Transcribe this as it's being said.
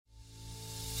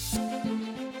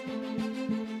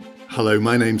Hello,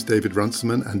 my name's David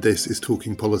Runciman and this is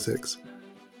Talking Politics.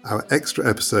 Our extra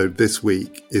episode this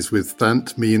week is with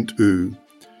Thant Myint Oo,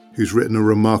 who's written a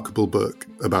remarkable book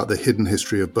about the hidden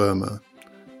history of Burma,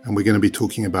 and we're going to be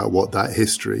talking about what that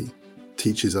history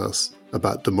teaches us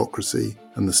about democracy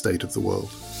and the state of the world.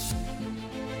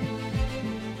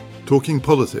 Talking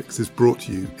Politics is brought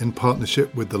to you in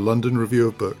partnership with the London Review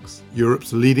of Books,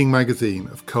 Europe's leading magazine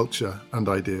of culture and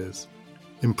ideas.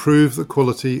 Improve the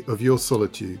quality of your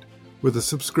solitude with a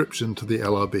subscription to the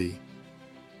LRB.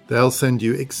 They'll send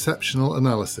you exceptional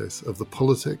analysis of the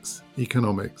politics,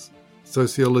 economics,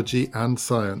 sociology and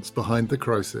science behind the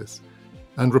crisis,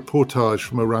 and reportage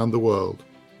from around the world,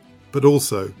 but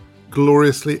also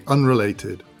gloriously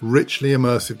unrelated, richly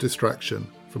immersive distraction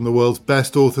from the world's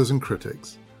best authors and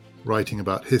critics, writing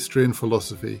about history and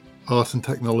philosophy, art and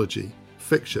technology,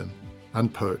 fiction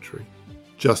and poetry.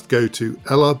 Just go to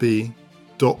lrb.me/talk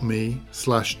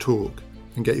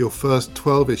and get your first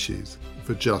 12 issues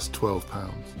for just £12.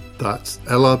 That's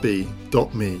lrb.me/talk.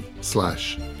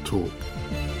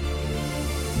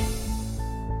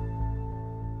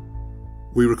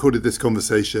 We recorded this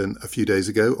conversation a few days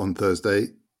ago on Thursday.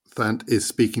 Thant is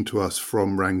speaking to us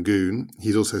from Rangoon.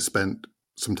 He's also spent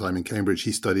some time in Cambridge.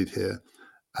 He studied here,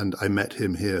 and I met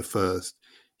him here first.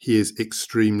 He is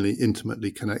extremely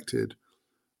intimately connected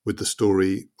with the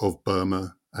story of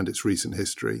Burma and its recent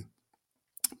history.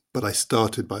 But I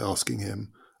started by asking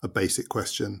him a basic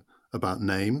question about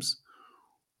names.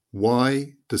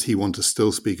 Why does he want to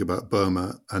still speak about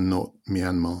Burma and not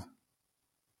Myanmar?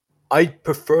 I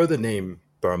prefer the name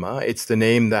Burma. It's the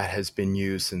name that has been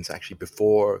used since actually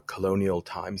before colonial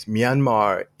times.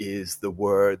 Myanmar is the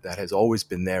word that has always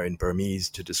been there in Burmese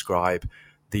to describe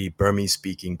the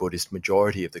Burmese-speaking Buddhist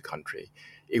majority of the country.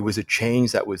 It was a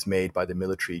change that was made by the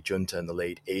military junta in the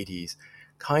late 80s,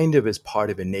 kind of as part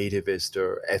of a nativist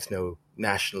or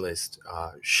ethno-nationalist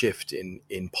shift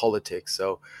in politics.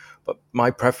 But my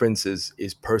preference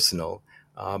is personal,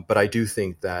 but I do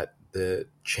think that the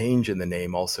change in the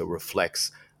name also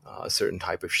reflects a certain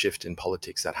type of shift in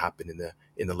politics that happened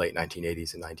in the late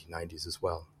 1980s and 1990s as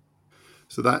well.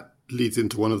 So that leads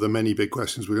into one of the many big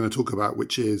questions we're going to talk about,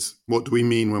 which is, what do we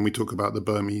mean when we talk about the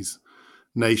Burmese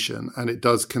nation? And it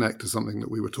does connect to something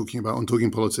that we were talking about on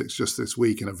Talking Politics just this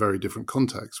week in a very different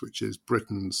context, which is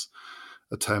Britain's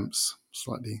attempts,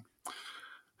 slightly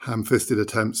ham-fisted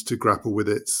attempts, to grapple with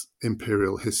its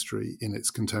imperial history in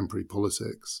its contemporary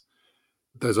politics.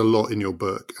 There's a lot in your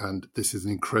book, and this is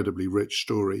an incredibly rich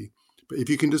story. But if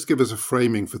you can just give us a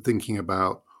framing for thinking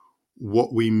about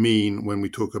what we mean when we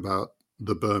talk about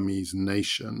the Burmese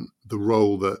nation, the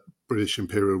role that British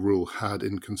imperial rule had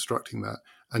in constructing that,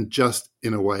 and just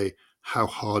in a way, how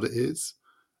hard it is,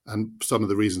 and some of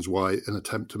the reasons why an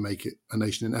attempt to make it a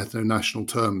nation in ethno-national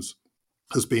terms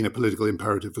has been a political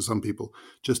imperative for some people,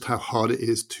 just how hard it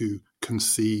is to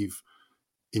conceive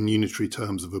in unitary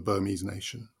terms of a Burmese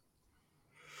nation.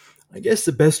 I guess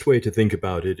the best way to think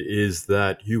about it is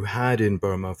that you had in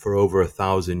Burma for over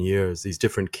 1,000 years these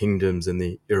different kingdoms in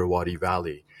the Irrawaddy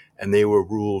Valley, and they were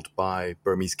ruled by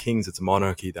Burmese kings. It's a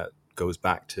monarchy that goes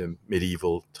back to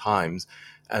medieval times,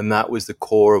 and that was the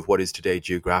core of what is today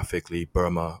geographically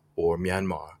Burma or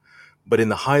Myanmar. But in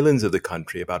the highlands of the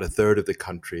country, about a third of the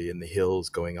country in the hills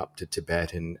going up to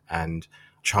Tibet and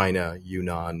China,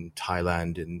 Yunnan,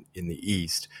 Thailand in the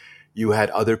east, you had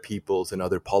other peoples and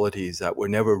other polities that were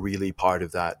never really part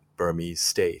of that Burmese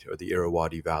state or the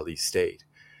Irrawaddy Valley state.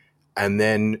 And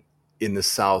then in the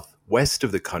southwest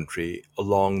of the country,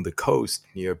 along the coast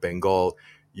near Bengal,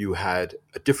 you had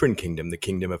a different kingdom, the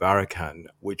Kingdom of Arakan,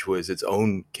 which was its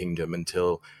own kingdom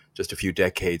until just a few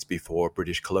decades before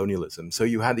British colonialism. So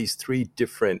you had these three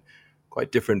quite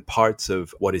different parts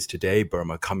of what is today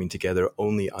Burma coming together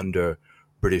only under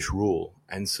British rule.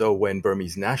 And so when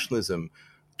Burmese nationalism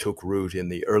took root in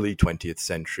the early 20th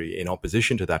century in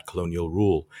opposition to that colonial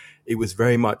rule, it was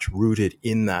very much rooted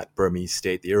in that Burmese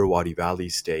state, the Irrawaddy Valley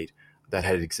state, that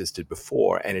had existed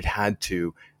before, and it had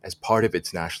to, as part of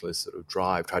its nationalist sort of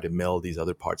drive, try to meld these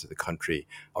other parts of the country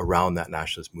around that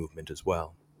nationalist movement as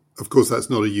well. Of course, that's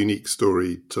not a unique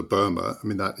story to Burma. I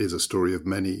mean, that is a story of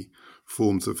many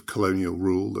forms of colonial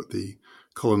rule, that the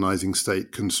colonizing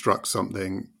state constructs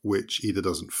something which either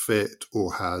doesn't fit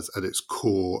or has at its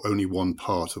core only one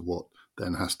part of what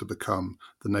then has to become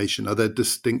the nation. Are there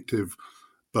distinctive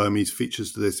Burmese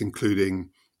features to this, including,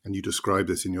 and you describe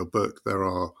this in your book, there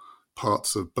are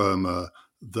parts of Burma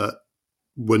that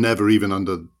were never, even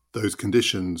under those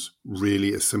conditions,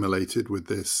 really assimilated with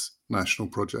this national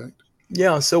project?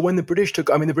 Yeah, so when the British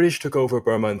took over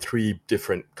Burma in three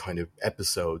different kind of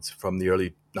episodes from the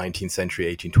early 19th century,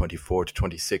 1824 to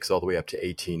 26, all the way up to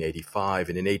 1885.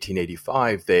 And in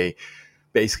 1885, they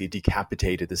basically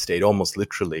decapitated the state, almost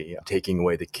literally, taking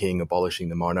away the king, abolishing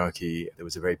the monarchy. There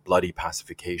was a very bloody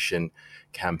pacification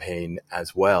campaign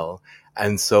as well.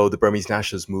 And so the Burmese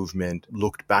nationalist movement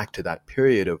looked back to that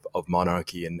period of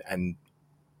monarchy and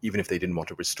even if they didn't want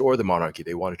to restore the monarchy,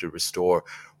 they wanted to restore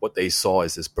what they saw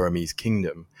as this Burmese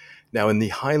kingdom. Now, in the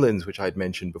highlands, which I'd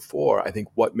mentioned before, I think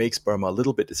what makes Burma a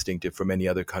little bit distinctive from many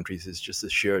other countries is just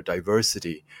the sheer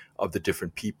diversity of the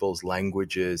different peoples,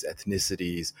 languages,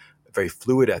 ethnicities, very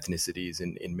fluid ethnicities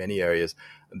in many areas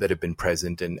that have been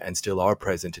present and still are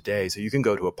present today. So you can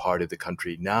go to a part of the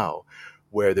country now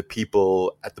where the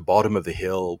people at the bottom of the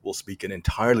hill will speak an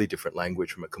entirely different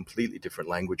language from a completely different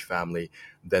language family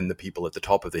than the people at the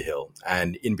top of the hill.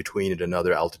 And in between at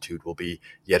another altitude will be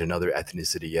yet another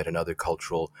ethnicity, yet another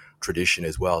cultural tradition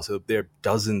as well. So there are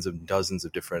dozens and dozens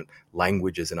of different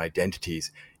languages and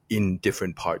identities in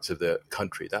different parts of the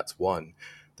country. That's one.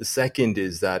 The second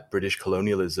is that British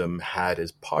colonialism had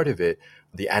as part of it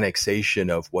the annexation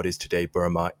of what is today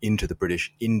Burma into the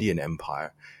British Indian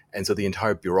Empire. And so the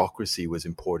entire bureaucracy was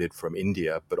imported from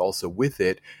India, but also with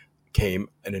it came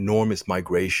an enormous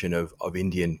migration of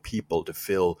Indian people to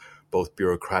fill both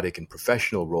bureaucratic and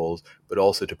professional roles, but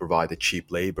also to provide the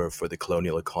cheap labor for the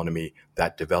colonial economy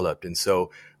that developed. And so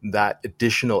that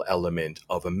additional element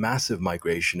of a massive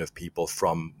migration of people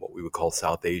from what we would call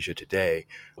South Asia today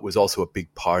was also a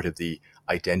big part of the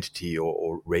identity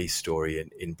or race story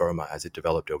in Burma as it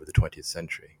developed over the 20th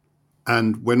century.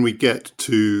 And when we get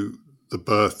to the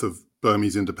birth of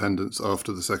Burmese independence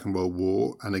after the Second World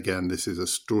War, and again, this is a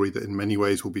story that in many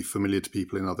ways will be familiar to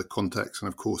people in other contexts, and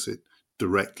of course it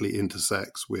directly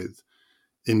intersects with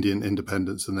Indian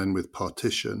independence and then with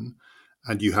partition.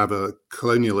 And you have a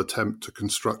colonial attempt to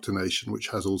construct a nation which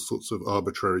has all sorts of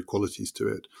arbitrary qualities to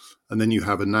it. And then you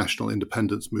have a national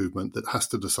independence movement that has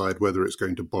to decide whether it's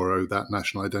going to borrow that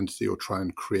national identity or try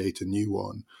and create a new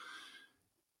one.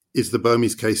 Is the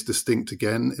Burmese case distinct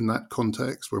again in that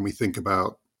context when we think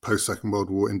about post-Second World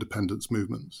War independence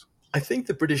movements? I think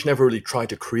the British never really tried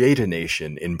to create a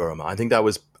nation in Burma. I think that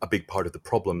was a big part of the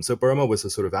problem. So Burma was a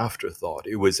sort of afterthought.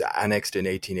 It was annexed in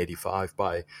 1885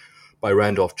 by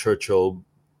Randolph Churchill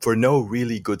for no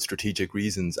really good strategic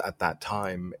reasons at that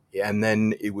time. And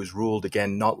then it was ruled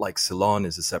again, not like Ceylon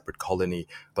as a separate colony,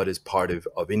 but as part of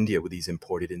India with these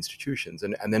imported institutions.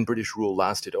 And then British rule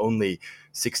lasted only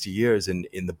 60 years in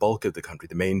the bulk of the country,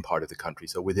 the main part of the country.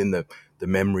 So within the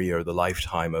memory or the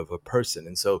lifetime of a person.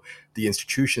 And so the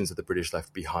institutions that the British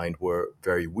left behind were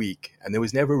very weak. And there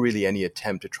was never really any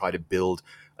attempt to try to build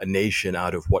a nation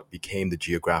out of what became the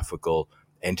geographical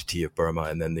entity of Burma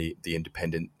and then the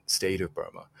independent state of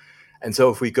Burma. And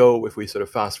so if we sort of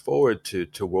fast forward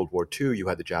to World War II, you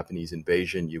had the Japanese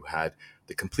invasion, you had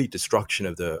the complete destruction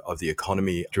of the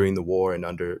economy during the war and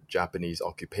under Japanese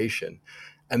occupation.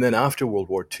 And then after World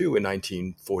War II in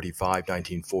 1945,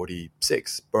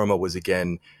 1946, Burma was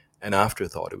again an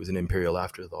afterthought. It was an imperial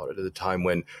afterthought at a time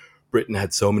when Britain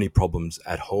had so many problems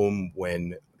at home,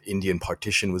 when Indian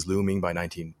partition was looming by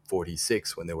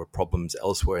 1946, when there were problems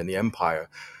elsewhere in the empire.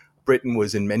 Britain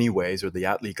was in many ways, or the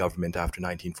Attlee government after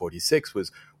 1946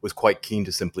 was quite keen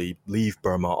to simply leave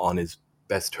Burma on as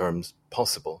best terms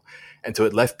possible. And so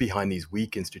it left behind these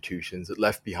weak institutions. It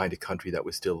left behind a country that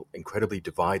was still incredibly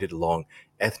divided along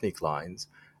ethnic lines.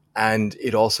 And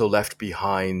it also left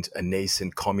behind a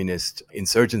nascent communist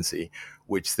insurgency,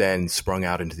 which then sprung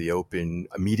out into the open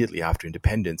immediately after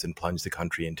independence and plunged the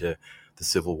country into the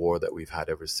civil war that we've had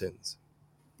ever since.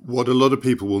 What a lot of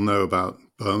people will know about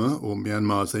Burma or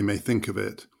Myanmar, as they may think of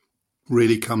it,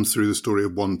 really comes through the story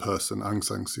of one person, Aung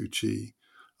San Suu Kyi,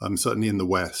 certainly in the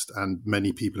West, and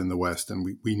many people in the West, and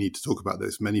we need to talk about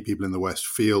this, many people in the West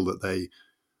feel that they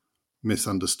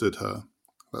misunderstood her.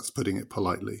 That's putting it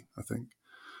politely, I think.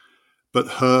 But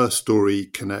her story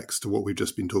connects to what we've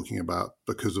just been talking about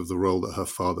because of the role that her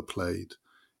father played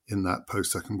in that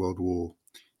post-Second World War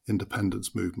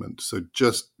independence movement. So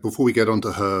just before we get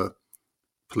onto her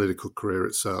political career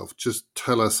itself, just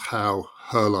tell us how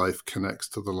her life connects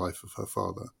to the life of her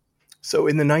father. So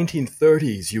in the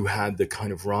 1930s, you had the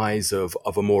kind of rise of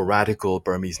a more radical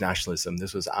Burmese nationalism.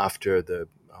 This was after the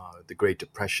Great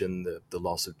Depression, the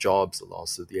loss of jobs, the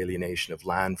loss of the alienation of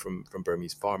land from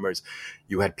Burmese farmers.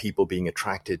 You had people being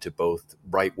attracted to both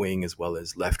right-wing as well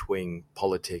as left-wing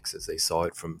politics as they saw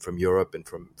it from Europe and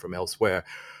from elsewhere.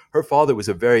 her father was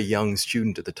a very young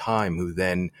student at the time who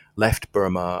then left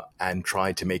Burma and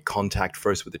tried to make contact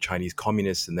first with the Chinese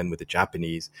communists and then with the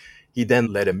Japanese. He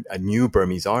then led a new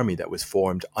Burmese army that was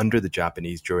formed under the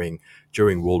Japanese during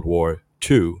World War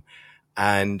II.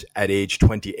 And at age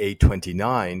 28,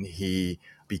 29, he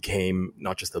became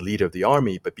not just the leader of the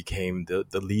army, but became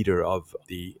the leader of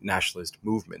the nationalist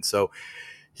movement. So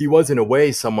he was, in a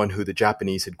way, someone who the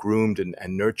Japanese had groomed and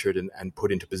nurtured and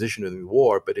put into position in the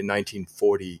war. But in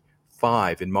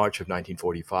 1945, in March of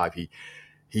 1945,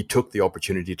 he took the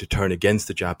opportunity to turn against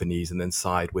the Japanese and then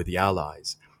side with the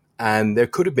Allies. And there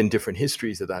could have been different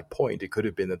histories at that point. It could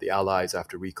have been that the Allies,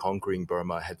 after reconquering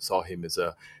Burma, had saw him as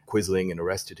a quisling and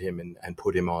arrested him and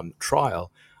put him on trial.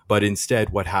 But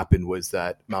instead, what happened was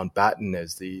that Mountbatten,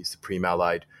 as the Supreme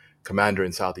Allied commander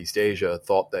in Southeast Asia,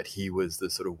 thought that he was the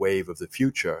sort of wave of the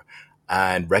future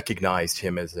and recognized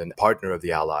him as a partner of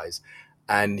the Allies.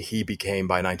 And he became,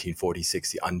 by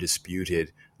 1946, the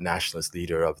undisputed nationalist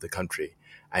leader of the country.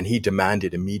 And he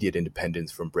demanded immediate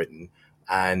independence from Britain.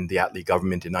 And the Attlee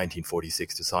government in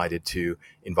 1946 decided to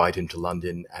invite him to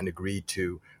London and agreed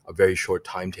to a very short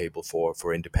timetable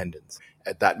for independence.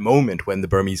 At that moment, when the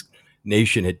Burmese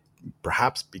nation had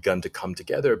perhaps begun to come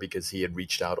together, because he had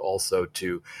reached out also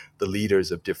to the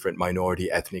leaders of different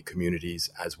minority ethnic communities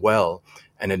as well,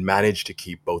 and had managed to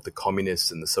keep both the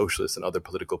communists and the socialists and other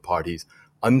political parties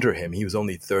under him. He was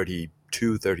only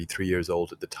 32, 33 years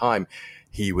old at the time.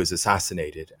 He was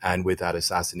assassinated. And with that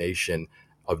assassination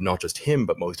of not just him,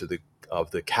 but most of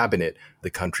the cabinet,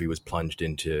 the country was plunged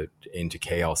into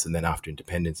chaos, and then after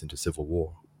independence into civil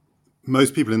war.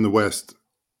 Most people in the West,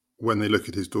 when they look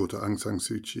at his daughter Aung San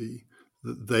Suu Kyi,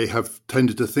 they have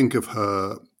tended to think of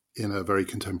her in a very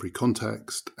contemporary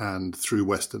context and through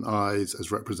Western eyes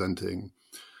as representing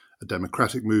a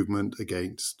democratic movement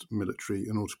against military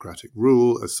and autocratic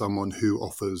rule, as someone who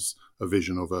offers a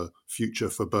vision of a future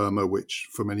for Burma, which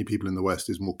for many people in the West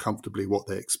is more comfortably what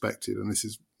they expected. And this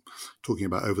is talking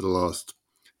about over the last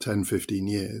 10, 15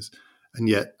 years. And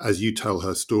yet, as you tell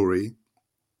her story,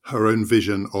 her own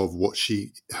vision of what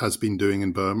she has been doing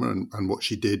in Burma and what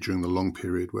she did during the long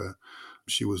period where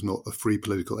she was not a free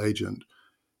political agent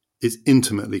is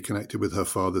intimately connected with her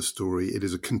father's story. It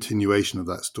is a continuation of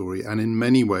that story. And in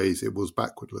many ways, it was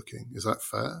backward looking. Is that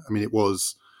fair? I mean, it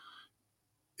was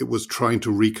trying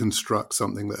to reconstruct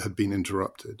something that had been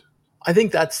interrupted. I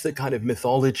think that's the kind of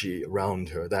mythology around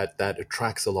her that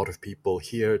attracts a lot of people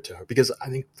here to her. Because I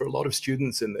think for a lot of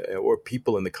students or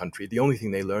people in the country, the only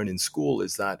thing they learn in school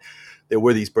is that there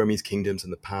were these Burmese kingdoms in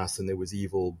the past and there was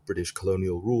evil British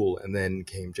colonial rule. And then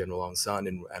came General Aung San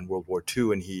and World War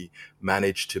II, and he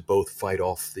managed to both fight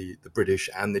off the British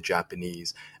and the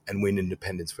Japanese and win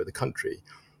independence for the country.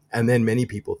 And then many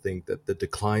people think that the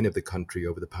decline of the country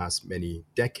over the past many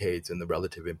decades and the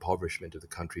relative impoverishment of the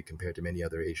country compared to many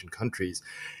other Asian countries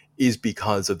is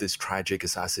because of this tragic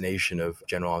assassination of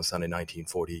General Aung San in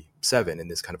 1947 and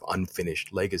this kind of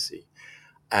unfinished legacy.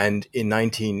 And in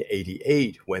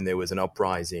 1988, when there was an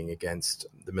uprising against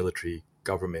the military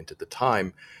government at the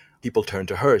time, people turned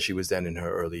to her. She was then in her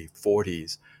early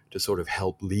 40s to sort of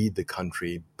help lead the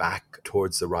country back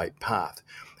towards the right path.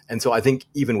 And so I think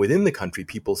even within the country,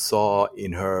 people saw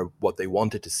in her what they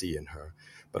wanted to see in her.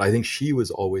 But I think she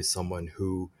was always someone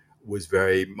who was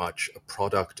very much a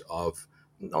product of,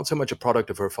 not so much a product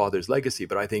of her father's legacy,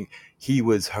 but I think he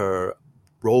was her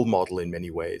role model in many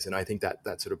ways. And I think that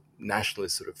sort of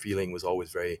nationalist sort of feeling was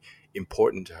always very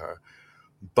important to her.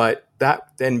 But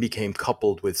that then became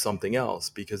coupled with something else,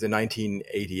 because in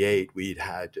 1988, we'd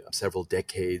had several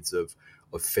decades of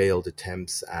failed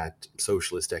attempts at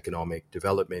socialist economic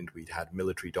development. We'd had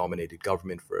military-dominated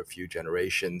government for a few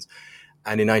generations.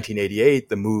 And in 1988,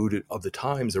 the mood of the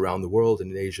times around the world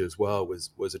and in Asia as well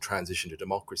was a transition to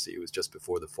democracy. It was just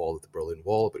before the fall of the Berlin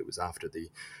Wall, but it was after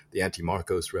the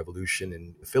anti-Marcos revolution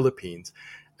in the Philippines.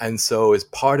 And so as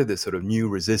part of this sort of new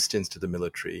resistance to the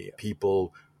military,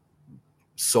 people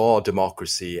saw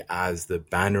democracy as the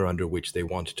banner under which they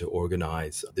wanted to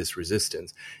organize this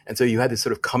resistance. And so you had this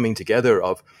sort of coming together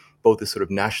of both this sort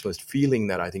of nationalist feeling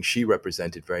that I think she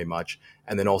represented very much,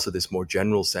 and then also this more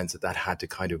general sense that had to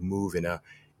kind of move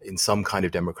in some kind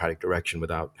of democratic direction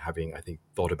without having, I think,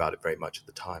 thought about it very much at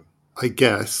the time. I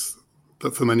guess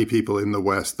that for many people in the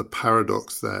West, the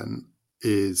paradox then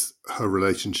is her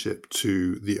relationship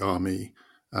to the army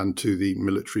and to the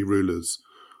military rulers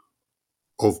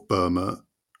of Burma,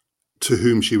 to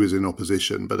whom she was in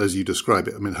opposition. But as you describe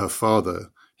it, I mean, her father,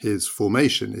 his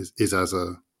formation is as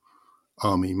a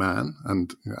army man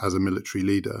and as a military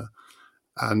leader.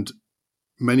 And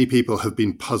many people have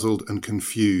been puzzled and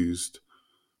confused,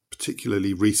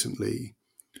 particularly recently,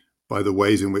 by the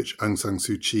ways in which Aung San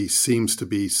Suu Kyi seems to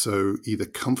be so either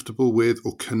comfortable with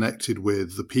or connected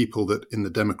with the people that in the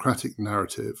democratic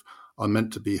narrative are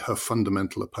meant to be her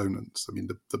fundamental opponents. I mean,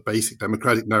 the basic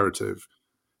democratic narrative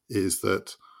is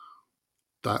that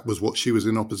was what she was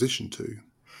in opposition to.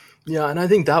 Yeah, and I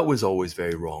think that was always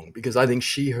very wrong, because I think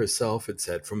she herself had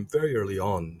said from very early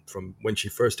on, from when she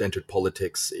first entered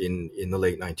politics in the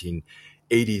late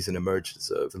 1980s and emerged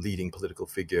as a leading political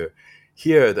figure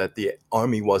here, that the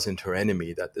army wasn't her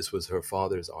enemy, that this was her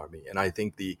father's army. And I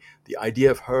think the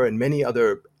idea of her and many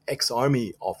other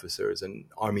ex-army officers and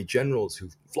army generals who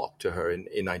flocked to her in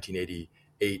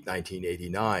 1988,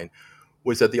 1989,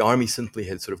 was that the army simply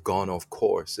had sort of gone off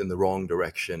course in the wrong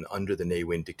direction under the Ne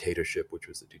Win dictatorship, which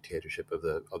was the dictatorship of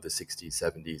the 60s,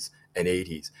 70s, and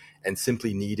 80s, and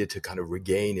simply needed to kind of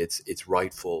regain its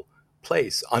rightful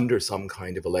place under some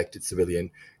kind of elected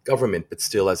civilian government, but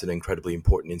still as an incredibly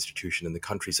important institution in the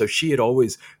country. So she had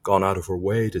always gone out of her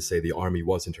way to say the army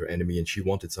wasn't her enemy, and she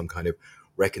wanted some kind of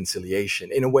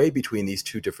reconciliation, in a way, between these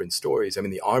two different stories. I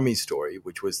mean, the army story,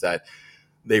 which was that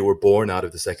they were born out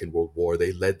of the Second World War.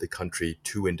 They led the country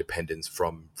to independence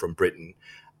from Britain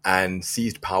and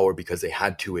seized power because they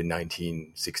had to in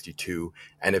 1962,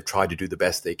 and have tried to do the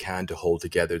best they can to hold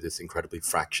together this incredibly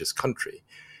fractious country.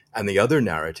 And the other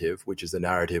narrative, which is the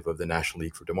narrative of the National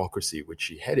League for Democracy, which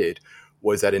she headed,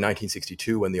 was that in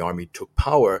 1962, when the army took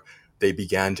power, they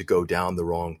began to go down the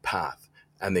wrong path.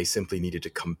 And they simply needed to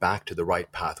come back to the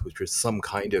right path, which was some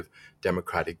kind of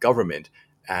democratic government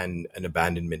and an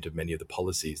abandonment of many of the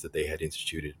policies that they had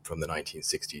instituted from the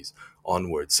 1960s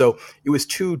onwards. So it was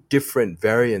two different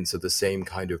variants of the same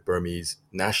kind of Burmese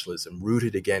nationalism,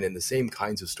 rooted again in the same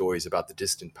kinds of stories about the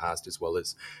distant past as well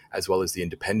as the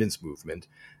independence movement.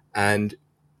 And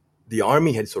the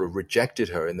army had sort of rejected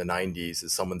her in the 90s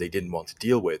as someone they didn't want to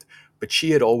deal with. But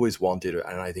she had always wanted,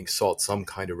 and I think sought, some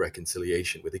kind of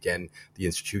reconciliation with, again, the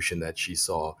institution that she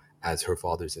saw as her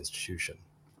father's institution.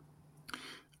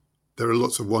 There are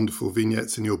lots of wonderful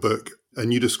vignettes in your book,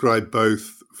 and you describe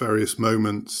both various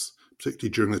moments, particularly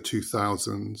during the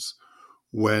 2000s,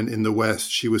 when in the West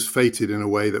she was fated in a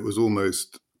way that was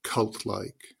almost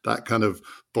cult-like. That kind of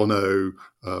Bono,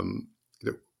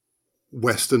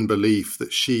 Western belief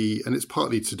that she, and it's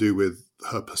partly to do with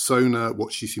her persona,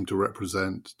 what she seemed to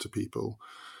represent to people,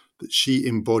 that she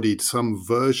embodied some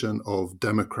version of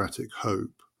democratic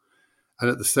hope. And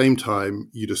at the same time,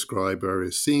 you describe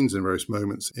various scenes and various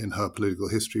moments in her political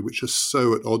history which are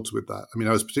so at odds with that. I mean,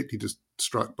 I was particularly just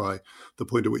struck by the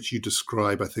point at which you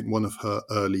describe, I think, one of her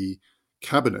early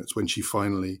cabinets when she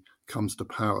finally comes to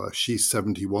power. She's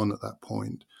 71 at that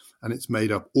point, and it's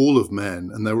made up all of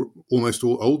men, and they're almost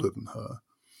all older than her.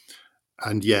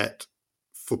 And yet,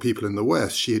 for people in the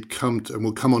West, she had come to, and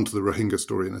we'll come on to the Rohingya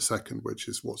story in a second, which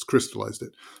is what's crystallized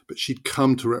it, but she'd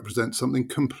come to represent something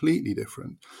completely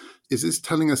different. Is this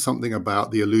telling us something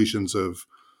about the illusions of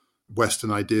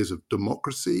Western ideas of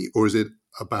democracy, or is it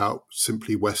about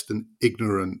simply Western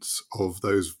ignorance of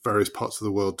those various parts of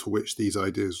the world to which these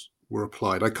ideas were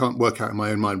applied? I can't work out in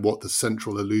my own mind what the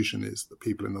central illusion is that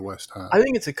people in the West have. I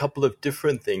think it's a couple of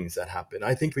different things that happen.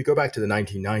 I think we go back to the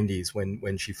 1990s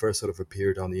when she first sort of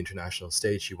appeared on the international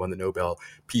stage. She won the Nobel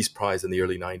Peace Prize in the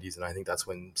early 90s, and I think that's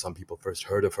when some people first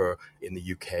heard of her in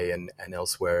the UK and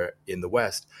elsewhere in the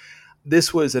West.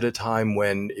 This was at a time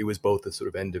when it was both a sort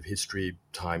of end of history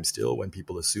time still, when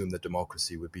people assumed that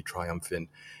democracy would be triumphant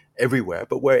everywhere,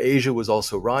 but where Asia was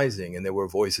also rising, and there were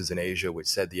voices in Asia which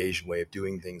said the Asian way of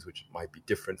doing things, which might be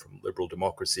different from liberal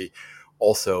democracy,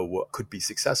 also could be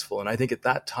successful. And I think at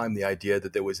that time, the idea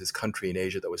that there was this country in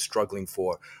Asia that was struggling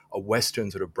for a Western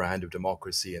sort of brand of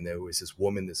democracy, and there was this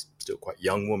woman, this still quite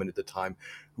young woman at the time,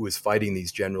 who was fighting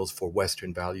these generals for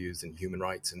Western values and human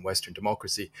rights and Western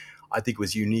democracy, I think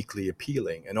was uniquely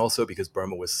appealing. And also because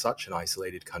Burma was such an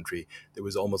isolated country, there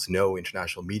was almost no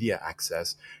international media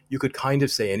access. You could kind of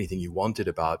say anything you wanted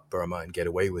about Burma and get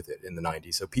away with it in the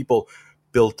 90s. So people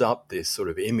built up this sort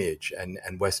of image,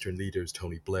 and Western leaders,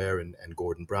 Tony Blair and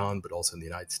Gordon Brown, but also in the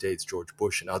United States, George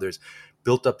Bush and others,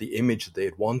 built up the image that they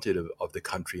had wanted of the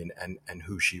country and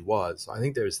who she was. So I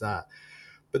think there's that.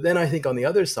 But then I think on the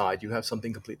other side, you have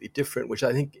something completely different, which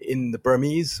I think in the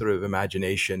Burmese sort of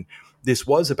imagination, this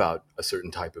was about a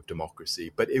certain type of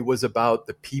democracy, but it was about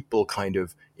the people kind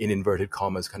of, in inverted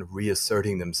commas, kind of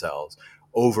reasserting themselves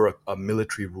over a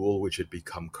military rule which had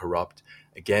become corrupt.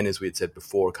 Again, as we had said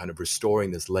before, kind of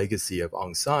restoring this legacy of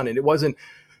Aung San. And it wasn't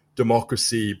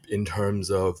democracy in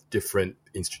terms of different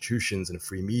institutions and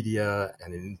free media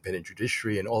and an independent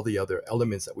judiciary and all the other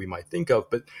elements that we might think of,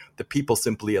 but the people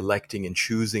simply electing and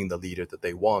choosing the leader that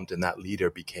they want. And that leader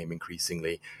became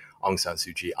increasingly Aung San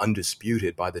Suu Kyi,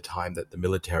 undisputed by the time that the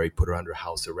military put her under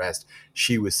house arrest.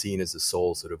 She was seen as the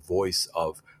sole sort of voice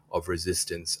of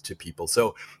resistance to people.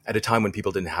 So at a time when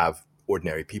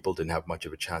ordinary people didn't have much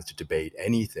of a chance to debate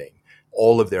anything,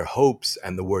 all of their hopes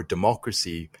and the word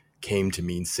democracy came to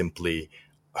mean simply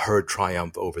her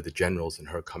triumph over the generals and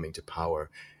her coming to power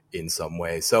in some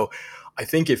way. So I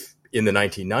think if in the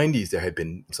 1990s there had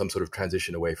been some sort of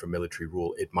transition away from military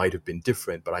rule, it might have been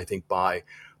different. But I think by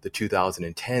the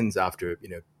 2010s, after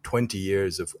 20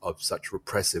 years of such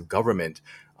repressive government,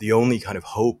 the only kind of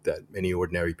hope that many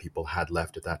ordinary people had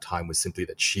left at that time was simply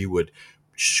that she would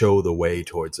show the way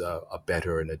towards a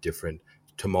better and a different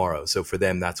tomorrow. So for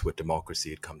them, that's what democracy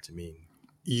had come to mean.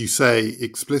 You say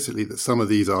explicitly that some of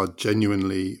these are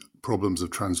genuinely problems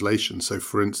of translation. So,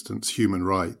 for instance, human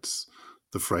rights,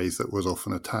 the phrase that was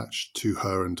often attached to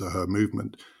her and to her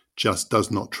movement, just does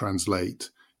not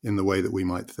translate in the way that we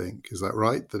might think. Is that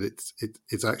right? That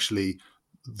it's actually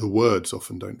the words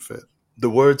often don't fit. The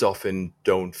words often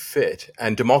don't fit.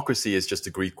 And democracy is just the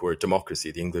Greek word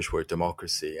democracy, the English word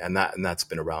democracy. And that's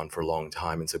been around for a long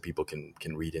time. And so people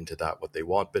can read into that what they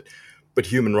want. But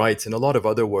human rights and a lot of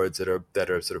other words that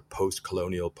are sort of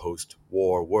post-colonial,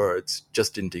 post-war words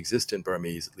just didn't exist in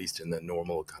Burmese, at least in the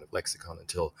normal kind of lexicon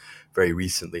until very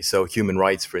recently. So human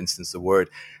rights, for instance, the word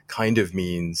kind of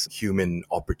means human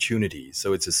opportunities.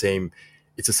 So it's the same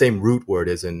root word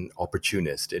as an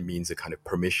opportunist. It means a kind of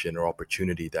permission or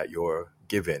opportunity that you're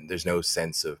given. There's no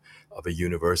sense of a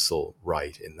universal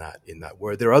right in that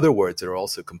word. There are other words that are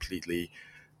also completely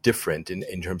different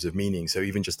in terms of meaning. So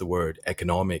even just the word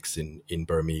economics in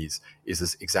Burmese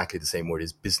is exactly the same word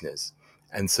as business.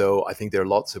 And so I think there are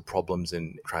lots of problems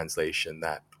in translation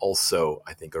that also,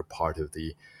 I think, are part of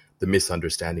the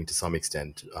misunderstanding to some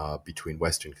extent between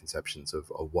Western conceptions of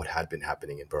what had been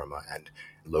happening in Burma and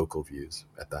local views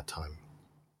at that time.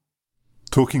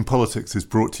 Talking Politics is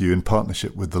brought to you in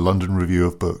partnership with the London Review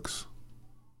of Books.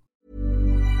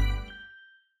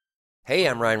 Hey,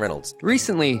 I'm Ryan Reynolds.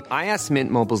 Recently, I asked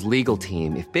Mint Mobile's legal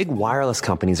team if big wireless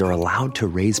companies are allowed to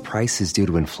raise prices due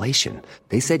to inflation.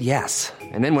 They said yes.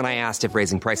 And then when I asked if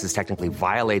raising prices technically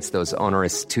violates those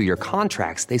onerous 2-year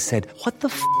contracts, they said, "What the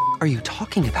f*** are you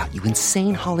talking about, you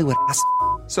insane Hollywood ass?"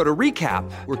 So to recap,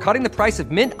 we're cutting the price of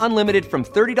Mint Unlimited from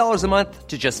 $30 a month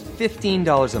to just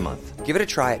 $15 a month. Give it a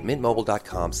try at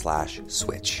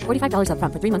mintmobile.com/switch. $45 up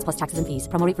front for 3 months plus taxes and fees.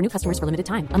 Promo rate for new customers for limited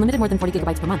time. Unlimited more than 40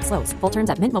 gigabytes per month. Slows full terms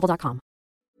at mintmobile.com.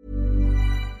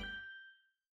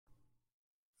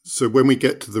 So when we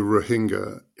get to the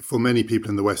Rohingya, for many people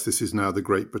in the West, this is now the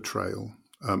great betrayal.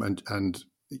 And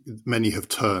many have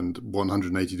turned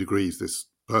 180 degrees. This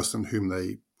person whom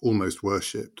they almost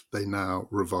worshipped, they now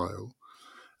revile.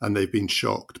 And they've been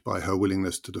shocked by her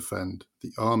willingness to defend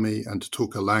the army and to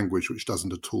talk a language which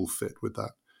doesn't at all fit with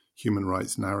that human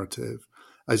rights narrative.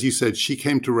 As you said, she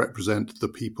came to represent the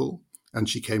people and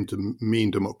she came to mean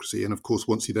democracy. And of course,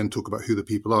 once you then talk about who the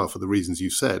people are for the reasons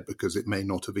you said, because it may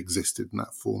not have existed in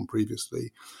that form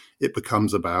previously, it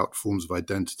becomes about forms of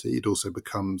identity. It also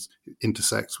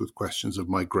intersects with questions of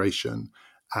migration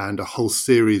and a whole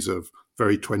series of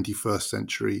very 21st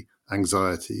century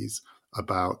anxieties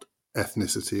about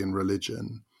ethnicity and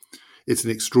religion. It's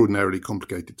an extraordinarily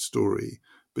complicated story.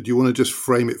 But do you want to just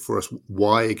frame it for us?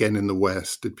 Why, again, in the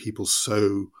West, did people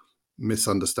so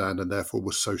misunderstand and therefore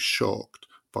were so shocked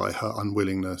by her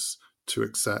unwillingness to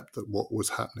accept that what was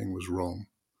happening was wrong?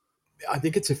 I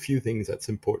think it's a few things that's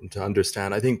important to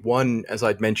understand. I think one, as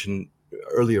I'd mentioned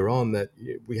earlier on, that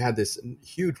we had this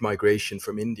huge migration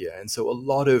from India. And so a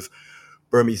lot of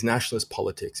Burmese nationalist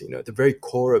politics, at the very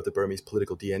core of the Burmese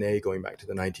political DNA going back to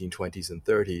the 1920s and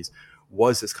 30s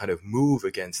was this kind of move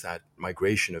against that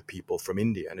migration of people from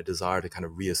India and a desire to kind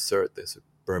of reassert this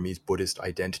Burmese Buddhist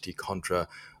identity contra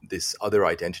this other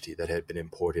identity that had been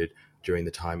imported during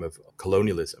the time of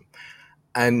colonialism.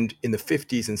 And in the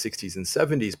 50s and 60s and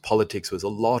 70s, politics was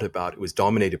it was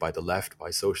dominated by the left,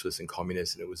 by socialists and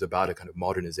communists, and it was about a kind of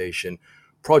modernization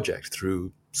project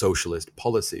through socialist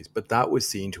policies. But that was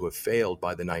seen to have failed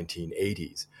by the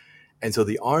 1980s. And so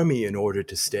the army, in order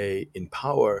to stay in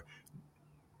power,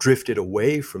 drifted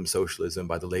away from socialism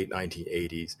by the late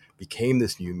 1980s, became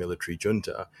this new military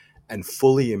junta, and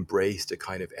fully embraced a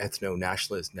kind of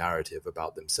ethno-nationalist narrative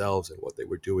about themselves and what they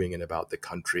were doing and about the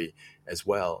country as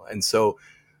well. And so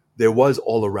there was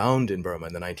all around in Burma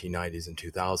in the 1990s and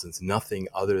 2000s nothing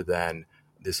other than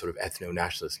this sort of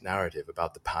ethno-nationalist narrative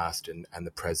about the past and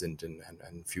the present and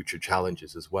future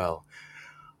challenges as well.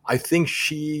 I think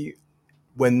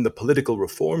when the political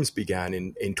reforms began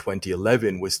in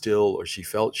 2011, she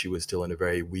felt she was still in a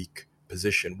very weak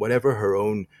position. Whatever her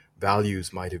own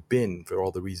values might have been, for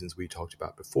all the reasons we talked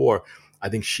about before, I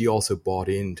think she also bought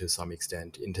in to some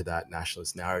extent into that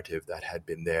nationalist narrative that had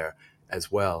been there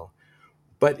as well.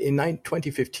 But in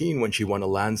 2015, when she won a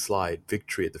landslide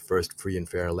victory at the first free and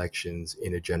fair elections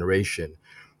in a generation,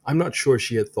 I'm not sure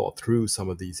she had thought through some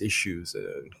of these issues,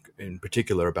 in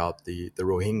particular about the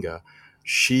Rohingya.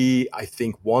 She, I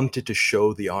think, wanted to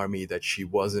show the army that she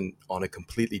wasn't on a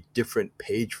completely different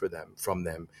page from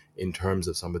them in terms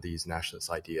of some of these nationalist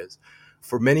ideas.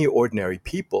 For many ordinary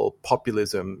people,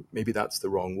 populism, maybe that's the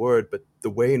wrong word, but the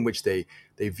way in which they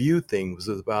view things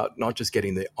was about not just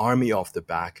getting the army off the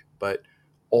back, but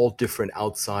all different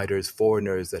outsiders,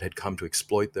 foreigners that had come to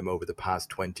exploit them over the past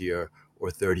 20 or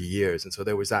 30 years. And so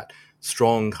there was that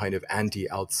strong kind of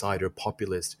anti-outsider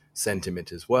populist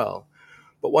sentiment as well.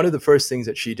 But one of the first things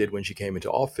that she did when she came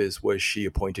into office was she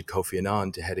appointed Kofi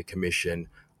Annan to head a commission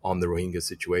on the Rohingya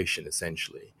situation,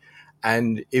 essentially.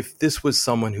 And if this was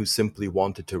someone who simply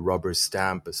wanted to rubber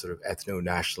stamp a sort of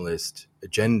ethno-nationalist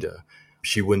agenda,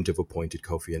 she wouldn't have appointed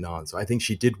Kofi Annan. So I think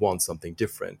she did want something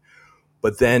different.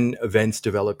 But then events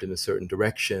developed in a certain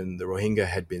direction. The Rohingya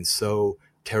had been so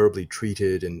terribly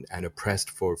treated and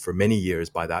oppressed for many years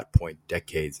by that point,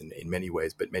 decades in many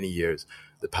ways, but many years,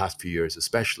 the past few years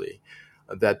especially,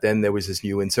 that then there was this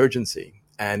new insurgency.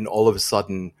 And all of a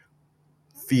sudden,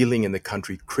 feeling in the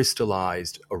country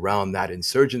crystallized around that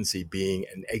insurgency being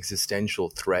an existential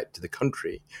threat to the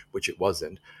country, which it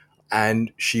wasn't.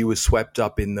 And she was swept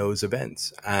up in those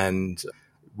events. And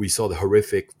we saw the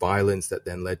horrific violence that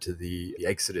then led to the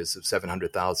exodus of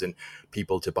 700,000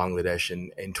 people to Bangladesh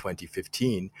in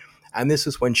 2015. And this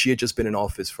was when she had just been in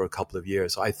office for a couple of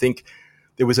years. So I think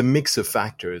there was a mix of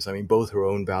factors. I mean, both her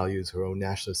own values, her own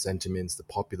nationalist sentiments, the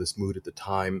populist mood at the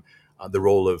time, the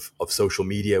role of social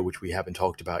media, which we haven't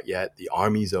talked about yet, the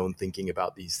army's own thinking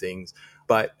about these things.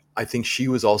 But I think she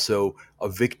was also a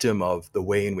victim of the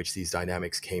way in which these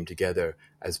dynamics came together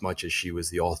as much as she was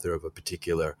the author of a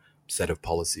particular set of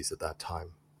policies at that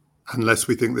time. Unless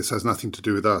we think this has nothing to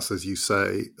do with us, as you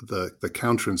say, the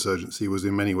counterinsurgency was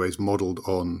in many ways modelled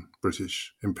on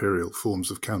British imperial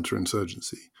forms of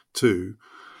counterinsurgency too.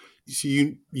 So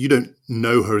you don't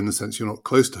know her in the sense you're not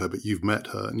close to her, but you've met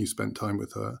her and you spent time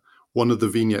with her. One of the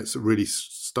vignettes that really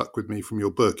stuck with me from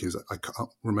your book is, I can't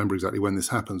remember exactly when this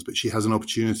happens, but she has an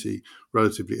opportunity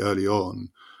relatively early on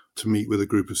to meet with a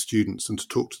group of students and to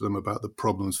talk to them about the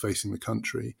problems facing the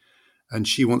country. And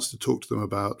she wants to talk to them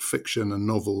about fiction and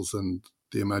novels and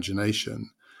the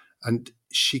imagination. And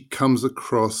she comes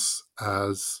across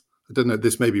as, I don't know,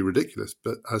 this may be ridiculous,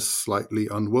 but as slightly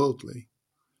unworldly.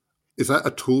 Is that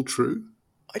at all true?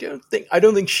 I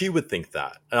don't think she would think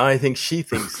that. And I think she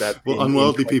thinks that... Well,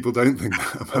 unworldly people don't think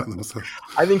that about themselves.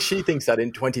 I think she thinks that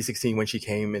in 2016, when she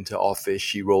came into office,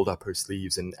 she rolled up her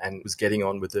sleeves and was getting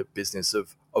on with the business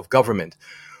of government.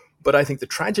 But I think the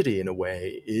tragedy, in a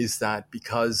way, is that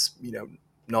because,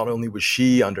 not only was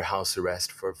she under house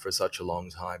arrest for such a long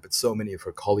time, but so many of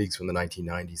her colleagues from the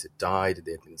 1990s had died.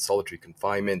 They had been in solitary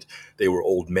confinement. They were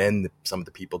old men, some of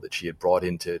the people that she had brought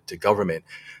into government.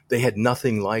 They had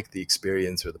nothing like the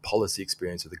experience or the policy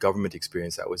experience or the government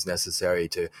experience that was necessary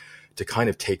to kind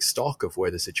of take stock of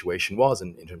where the situation was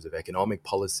in terms of economic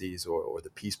policies or the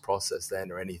peace process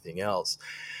then or anything else.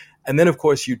 And then, of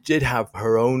course, you did have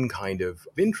her own kind of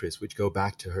interests, which go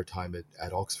back to her time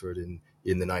at Oxford in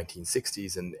the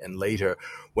 1960s and later,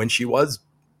 when she was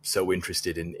so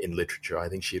interested in literature. I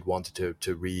think she had wanted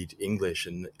to read English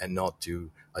and not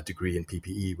do a degree in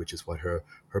PPE, which is what her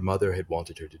mother had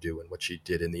wanted her to do and what she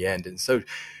did in the end. And so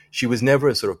she was never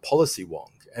a sort of policy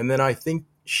wonk. And then I think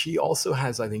she also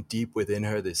has, deep within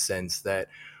her this sense that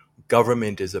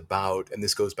government is about, and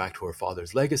this goes back to her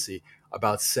father's legacy,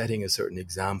 about setting a certain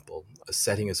example,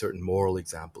 setting a certain moral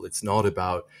example. It's not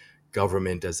about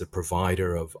government as a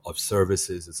provider of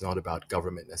services. It's not about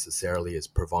government necessarily as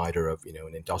provider of,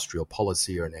 an industrial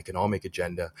policy or an economic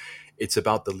agenda. It's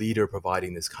about the leader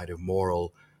providing this kind of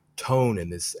moral tone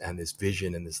and this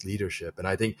vision and this leadership. And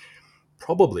I think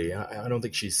probably, I don't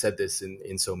think she said this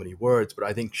in so many words, but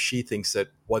I think she thinks that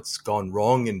what's gone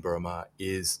wrong in Burma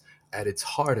is at its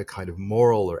heart a kind of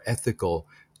moral or ethical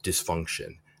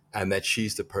dysfunction, and that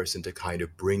she's the person to kind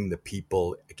of bring the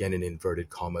people, again in inverted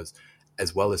commas,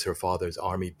 as well as her father's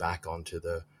army, back onto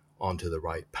the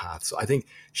right path. So I think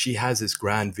she has this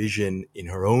grand vision in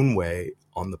her own way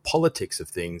on the politics of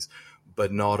things,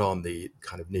 but not on the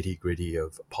kind of nitty-gritty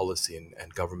of policy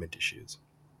and government issues.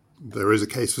 There is a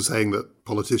case for saying that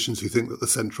politicians who think that the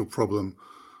central problem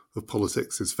of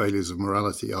politics is failures of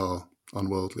morality are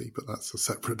unworldly, but that's a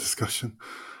separate discussion.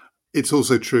 It's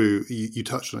also true, you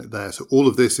touched on it there, so all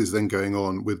of this is then going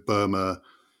on with Burma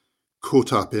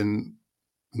caught up in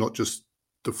not just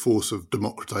the force of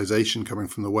democratization coming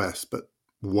from the West, but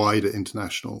wider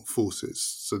international forces.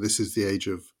 So this is the age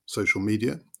of social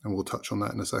media, and we'll touch on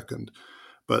that in a second.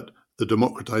 But the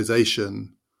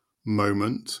democratization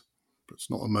moment, but it's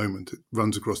not a moment, it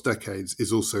runs across decades,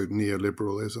 is also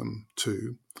neoliberalism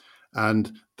too.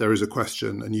 And there is a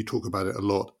question, and you talk about it a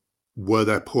lot, were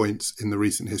there points in the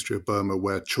recent history of Burma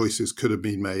where choices could have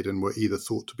been made and were either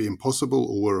thought to be impossible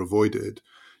or were avoided,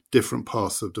 different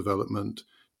paths of development,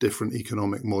 different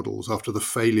economic models? After the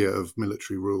failure of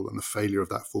military rule and the failure of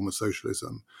that form of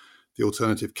socialism, the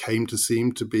alternative came to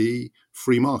seem to be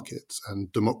free markets,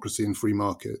 and democracy and free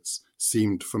markets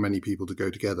seemed for many people to go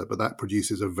together. But that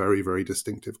produces a very, very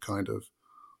distinctive kind of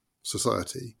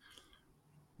society.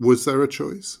 Was there a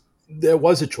choice? There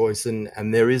was a choice,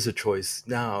 and there is a choice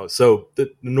now. So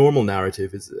the normal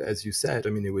narrative is, as you said, I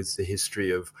mean, it was the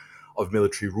history of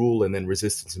military rule and then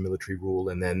resistance to military rule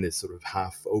and then this sort of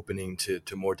half opening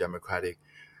to more democratic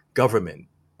government.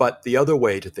 But the other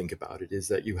way to think about it is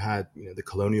that you had, the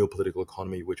colonial political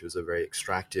economy, which was a very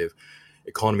extractive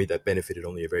economy that benefited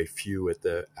only a very few at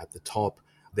the top.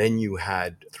 Then you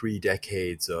had 3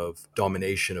 decades of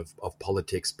domination of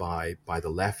politics by the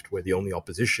left, where the only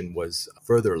opposition was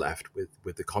further left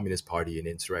with the Communist Party in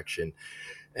insurrection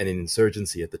and in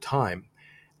insurgency at the time.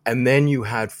 And then you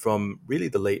had, from really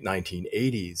the late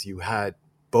 1980s, you had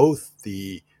both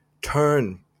the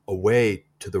turn away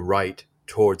to the right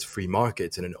towards free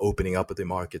markets and an opening up of the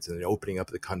markets and an opening up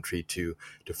of the country to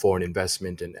foreign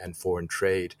investment and foreign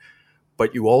trade.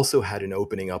 But you also had an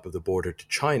opening up of the border to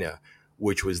China,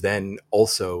 which was then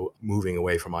also moving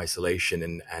away from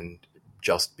isolation and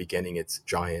just beginning its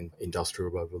giant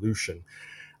industrial revolution.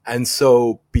 And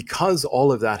so because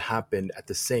all of that happened at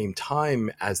the same time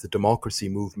as the democracy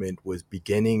movement was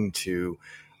beginning to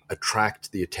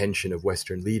attract the attention of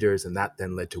Western leaders, and that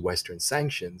then led to Western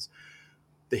sanctions,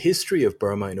 the history of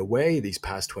Burma, in a way, these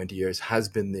past 20 years has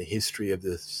been the history of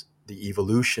the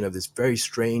evolution of this very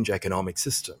strange economic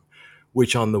system,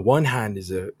 which on the one hand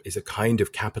is a kind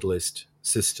of capitalist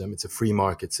system. It's a free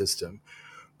market system,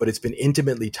 but it's been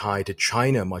intimately tied to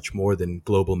China much more than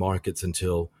global markets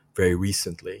until very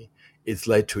recently. It's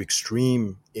led to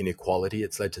extreme inequality.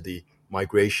 It's led to the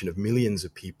migration of millions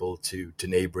of people to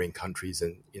neighboring countries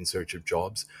in search of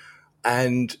jobs.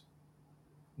 And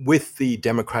with the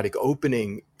democratic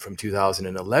opening from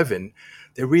 2011,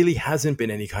 there really hasn't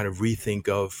been any kind of rethink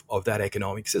of that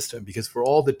economic system, because for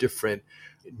all the different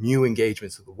new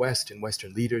engagements of the West and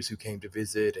Western leaders who came to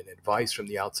visit and advice from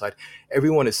the outside,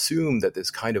 everyone assumed that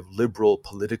this kind of liberal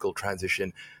political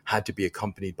transition had to be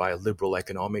accompanied by a liberal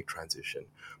economic transition.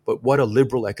 But what a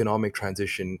liberal economic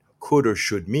transition could or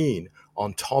should mean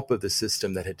on top of the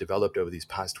system that had developed over these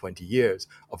past 20 years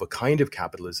of a kind of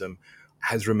capitalism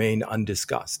has remained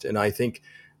undiscussed. And I think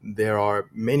there are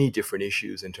many different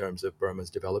issues in terms of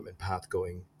Burma's development path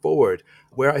going forward,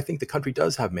 where I think the country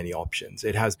does have many options.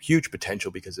 It has huge potential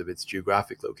because of its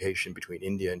geographic location between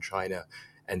India and China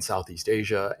and Southeast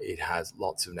Asia. It has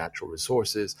lots of natural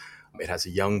resources. It has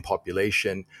a young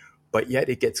population, but yet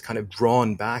it gets kind of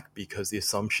drawn back because the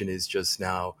assumption is just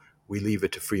now we leave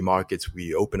it to free markets,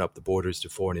 we open up the borders to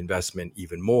foreign investment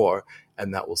even more,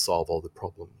 and that will solve all the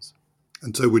problems.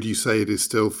 And so would you say it is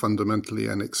still fundamentally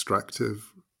an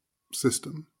extractive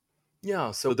system?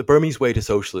 Yeah, so the Burmese Way to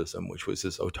Socialism, which was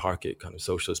this autarkic kind of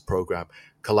socialist program,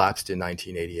 collapsed in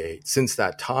 1988. Since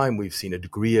that time, we've seen a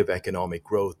degree of economic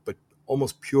growth, but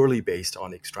almost purely based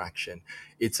on extraction.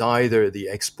 It's either the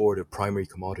export of primary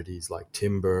commodities like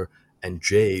timber and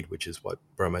jade, which is what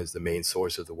Burma is the main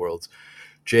source of the world's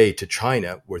jade, to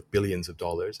China, worth billions of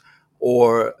dollars,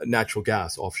 or natural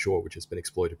gas offshore, which has been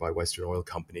exploited by Western oil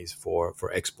companies for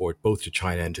export both to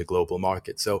China and to global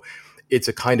markets. So it's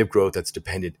a kind of growth that's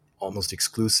dependent almost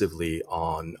exclusively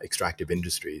on extractive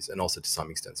industries and also to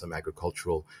some extent some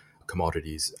agricultural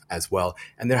commodities as well.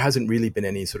 And there hasn't really been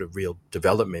any sort of real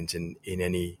development in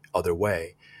any other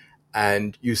way.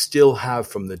 And you still have,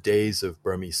 from the days of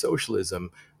Burmese socialism,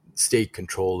 state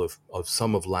control of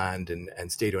some of land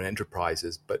and state-owned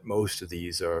enterprises, but most of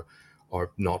these are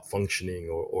not functioning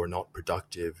or not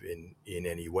productive in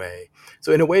any way.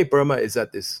 So in a way, Burma is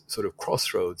at this sort of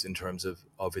crossroads in terms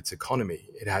of its economy.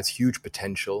 It has huge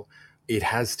potential. It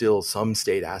has still some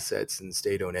state assets and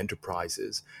state-owned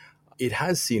enterprises. It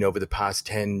has seen over the past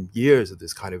 10 years of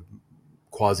this kind of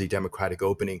quasi-democratic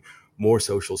opening, more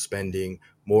social spending,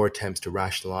 more attempts to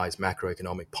rationalize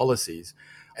macroeconomic policies.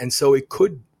 And so it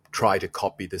could try to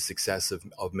copy the success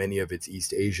of many of its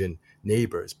East Asian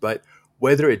neighbors. But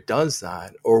whether it does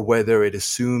that or whether it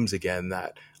assumes, again,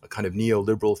 that a kind of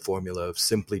neoliberal formula of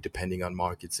simply depending on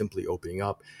markets, simply opening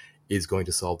up is going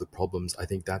to solve the problems, I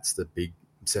think that's the big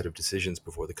set of decisions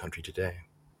before the country today.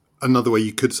 Another way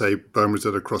you could say Burma is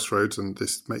at a crossroads, and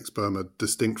this makes Burma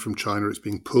distinct from China. It's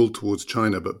being pulled towards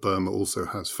China, but Burma also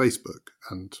has Facebook,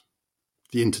 and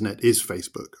the internet is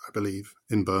Facebook, I believe,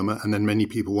 in Burma. And then many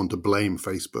people want to blame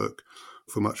Facebook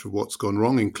for much of what's gone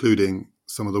wrong, including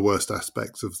some of the worst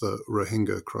aspects of the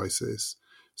Rohingya crisis.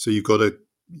 So you've got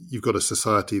a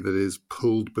society that is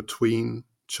pulled between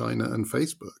China and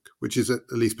Facebook, which is at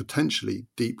least potentially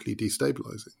deeply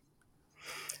destabilizing.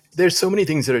 There's so many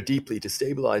things that are deeply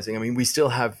destabilizing. I mean, we still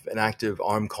have an active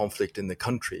armed conflict in the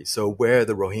country. So where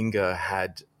the Rohingya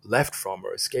had left from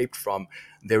or escaped from,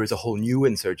 there is a whole new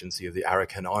insurgency of the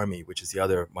Arakan army, which is the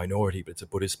other minority, but it's a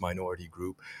Buddhist minority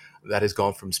group that has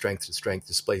gone from strength to strength,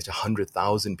 displaced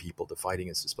 100,000 people. The fighting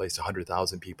has displaced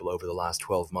 100,000 people over the last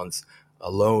 12 months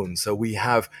alone. So we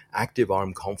have active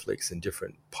armed conflicts in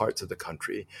different parts of the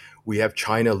country. We have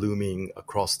China looming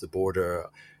across the border,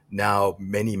 now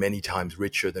many, many times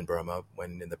richer than Burma,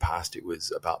 when in the past it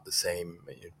was about the same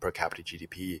per capita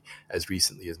GDP as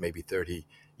recently as maybe 30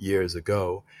 years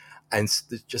ago. And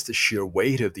just the sheer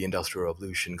weight of the Industrial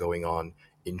Revolution going on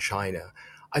in China.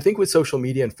 I think with social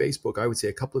media and Facebook, I would say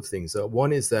a couple of things.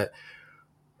 One is that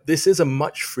this is a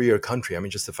much freer country. I mean,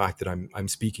 just the fact that I'm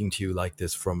speaking to you like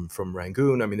this from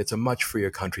Rangoon, I mean, it's a much freer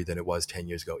country than it was 10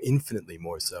 years ago, infinitely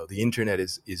more so. The internet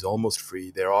is almost free.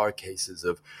 There are cases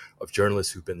of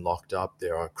journalists who've been locked up.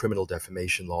 There are criminal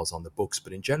defamation laws on the books.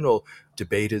 But in general,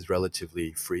 debate is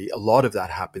relatively free. A lot of that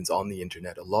happens on the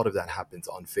internet. A lot of that happens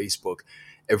on Facebook.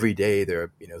 Every day there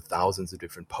are thousands of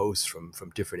different posts from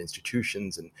different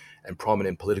institutions and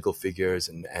prominent political figures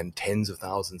and tens of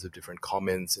thousands of different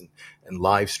comments and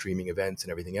live streaming events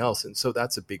and everything else. And so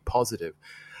that's a big positive.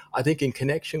 I think in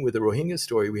connection with the Rohingya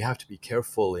story, we have to be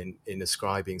careful in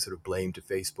ascribing sort of blame to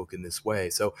Facebook in this way.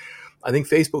 So I think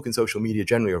Facebook and social media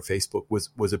generally, or Facebook,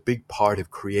 was a big part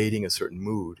of creating a certain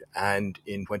mood. And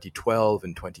in 2012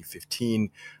 and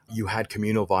 2015, you had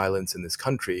communal violence in this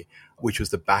country, which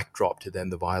was the backdrop to then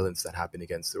the violence that happened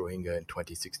against the Rohingya in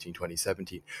 2016,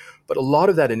 2017. But a lot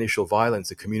of that initial violence,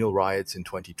 the communal riots in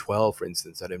 2012, for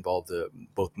instance, that involved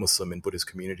both Muslim and Buddhist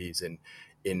communities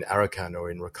in Arakan or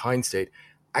in Rakhine State,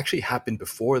 actually happened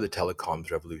before the telecoms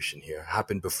revolution here,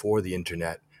 happened before the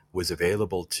internet was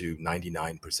available to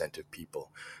 99% of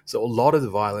people. So a lot of the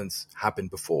violence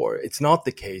happened before. It's not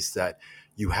the case that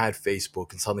you had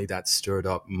Facebook and suddenly that stirred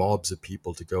up mobs of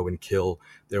people to go and kill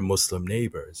their Muslim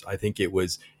neighbors. I think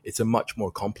it's a much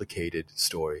more complicated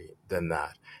story than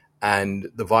that. And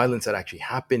the violence that actually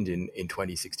happened in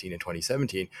 2016 and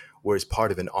 2017 was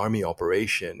part of an army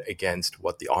operation against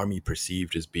what the army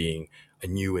perceived as being a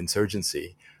new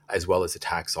insurgency, as well as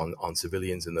attacks on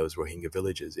civilians in those Rohingya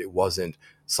villages. It wasn't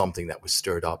something that was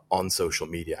stirred up on social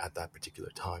media at that particular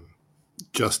time.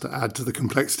 Just to add to the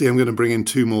complexity, I'm going to bring in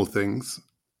two more things.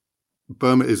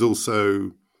 Burma is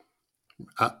also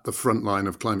at the front line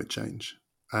of climate change.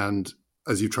 And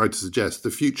as you tried to suggest,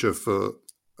 the future for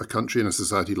a country and a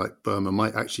society like Burma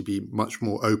might actually be much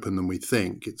more open than we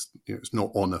think. It's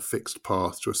not on a fixed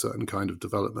path to a certain kind of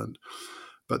development.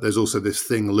 But there's also this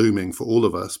thing looming for all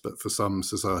of us, but for some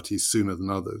societies sooner than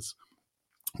others,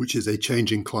 which is a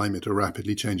changing climate, a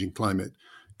rapidly changing climate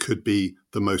could be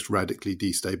the most radically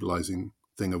destabilizing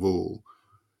thing of all.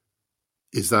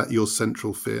 Is that your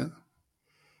central fear?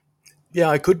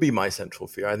 Yeah, it could be my central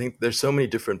fear. I think there's so many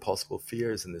different possible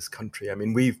fears in this country. I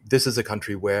mean, this is a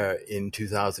country where in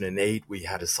 2008, we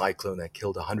had a cyclone that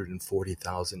killed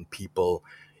 140,000 people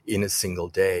in a single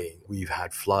day. We've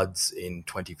had floods in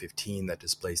 2015 that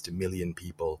displaced 1 million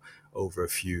people over a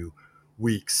few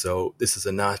weeks. So this is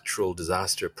a natural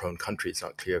disaster-prone country. It's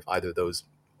not clear if either of those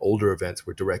older events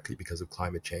were directly because of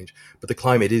climate change, but the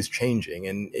climate is changing.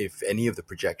 And if any of the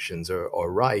projections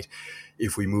are right,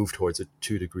 if we move towards a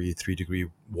 2-degree, 3-degree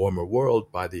warmer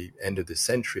world by the end of this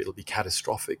century, it'll be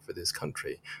catastrophic for this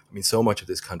country. I mean, so much of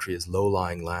this country is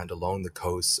low-lying land along the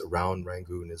coasts around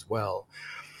Rangoon as well.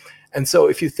 And so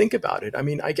if you think about it, I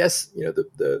mean, I guess,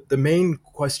 the main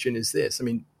question is this. I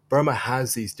mean, Burma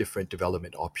has these different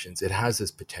development options. It has this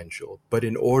potential. But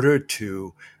in order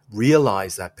to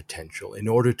realize that potential, in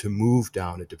order to move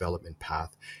down a development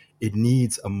path, it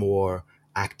needs a more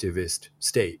activist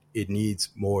state. It needs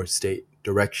more state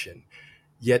direction.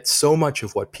 Yet so much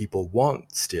of what people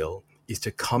want still is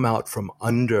to come out from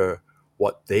under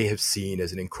what they have seen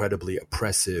as an incredibly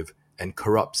oppressive and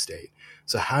corrupt state.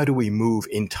 So how do we move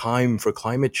in time for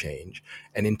climate change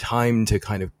and in time to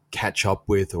kind of catch up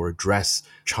with or address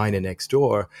China next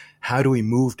door? How do we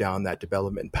move down that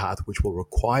development path, which will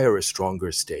require a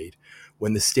stronger state,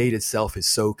 when the state itself is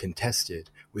so contested,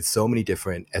 with so many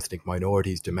different ethnic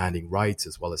minorities demanding rights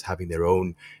as well as having their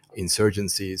own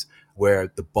insurgencies,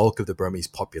 where the bulk of the Burmese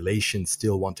population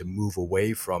still want to move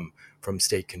away from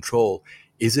state control,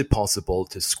 is it possible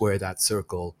to square that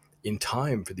circle in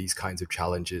time for these kinds of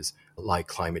challenges like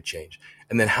climate change?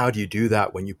 And then how do you do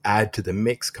that when you add to the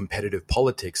mix competitive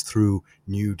politics through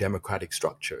new democratic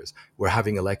structures? We're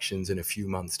having elections in a few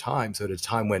months' time. So at a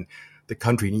time when the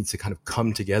country needs to kind of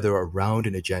come together around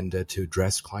an agenda to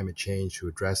address climate change, to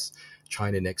address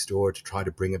China next door, to try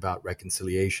to bring about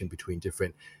reconciliation between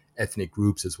different ethnic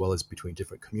groups as well as between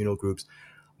different communal groups,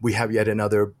 we have yet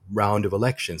another round of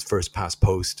elections, first past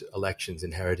post elections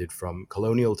inherited from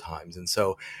colonial times. And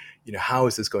so, how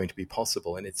is this going to be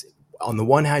possible? And it's, on the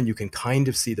one hand, you can kind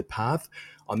of see the path.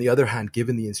 On the other hand,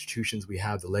 given the institutions we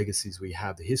have, the legacies we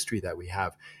have, the history that we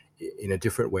have, in a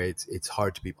different way, it's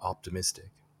hard to be optimistic.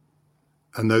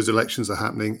 And those elections are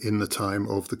happening in the time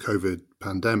of the COVID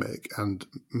pandemic. And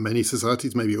many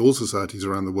societies, maybe all societies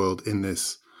around the world in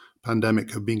this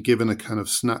pandemic, have been given a kind of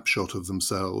snapshot of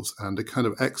themselves and a kind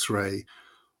of X-ray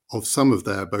of some of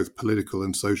their both political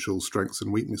and social strengths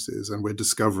and weaknesses. And we're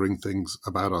discovering things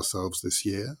about ourselves this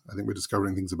year. I think we're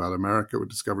discovering things about America. We're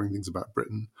discovering things about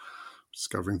Britain,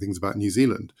 discovering things about New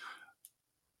Zealand.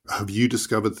 Have you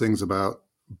discovered things about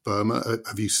Burma?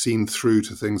 Have you seen through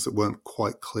to things that weren't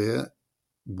quite clear,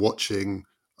 watching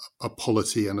a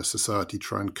polity and a society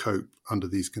try and cope under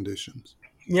these conditions?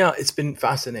 Yeah, it's been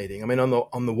fascinating. I mean, on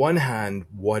the one hand,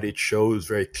 what it shows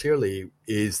very clearly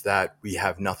is that we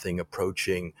have nothing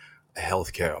approaching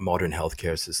a modern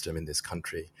healthcare system in this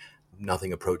country,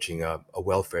 nothing approaching a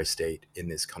welfare state in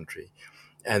this country.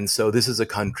 And so this is a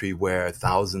country where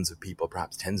thousands of people,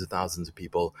 perhaps tens of thousands of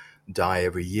people, die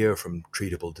every year from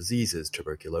treatable diseases,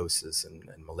 tuberculosis and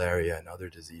malaria and other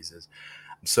diseases.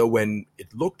 So when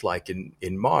it looked like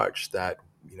in March that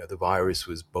the virus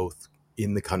was both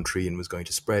in the country and was going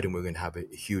to spread and we're going to have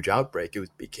a huge outbreak,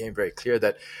 it became very clear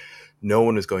that no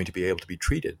one was going to be able to be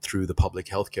treated through the public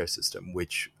healthcare system,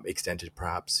 which extended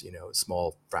perhaps a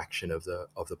small fraction of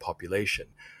the population.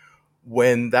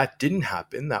 When that didn't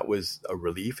happen, that was a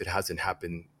relief. It hasn't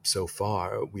happened so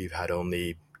far. We've had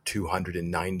only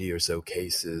 290 or so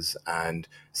cases and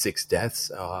 6 deaths.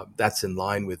 That's in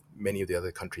line with many of the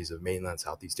other countries of mainland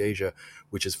Southeast Asia,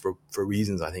 which is for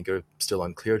reasons I think are still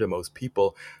unclear to most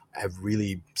people, have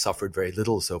really suffered very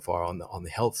little so far on the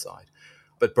health side.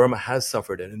 But Burma has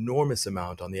suffered an enormous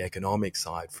amount on the economic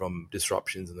side from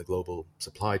disruptions in the global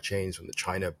supply chains, from the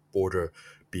China border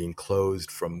being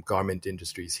closed, from garment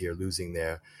industries here losing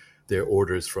their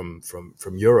orders from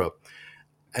Europe.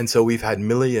 And so we've had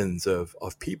millions of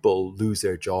people lose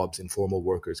their jobs, informal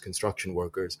workers, construction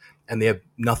workers, and they have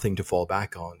nothing to fall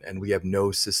back on. And we have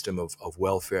no system of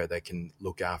welfare that can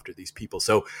look after these people.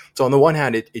 So on the one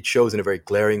hand, it shows in a very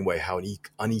glaring way how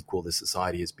unequal this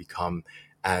society has become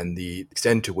and the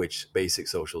extent to which basic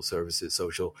social services,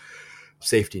 social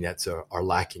safety nets are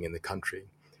lacking in the country.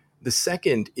 The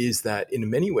second is that in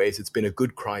many ways, it's been a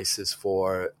good crisis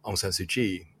for Aung San Suu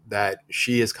Kyi, that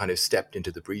she has kind of stepped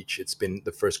into the breach. It's been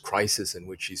the first crisis in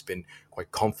which she's been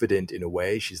quite confident in a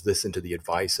way. She's listened to the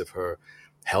advice of her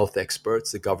health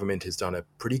experts. The government has done a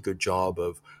pretty good job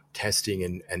of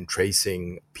testing and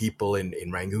tracing people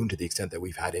in Rangoon to the extent that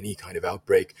we've had any kind of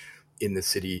outbreak in the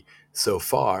city so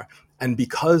far. And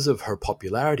because of her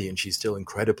popularity, and she's still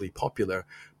incredibly popular,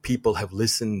 people have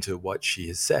listened to what she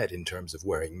has said in terms of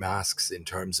wearing masks, in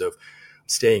terms of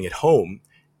staying at home,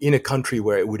 in a country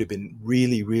where it would have been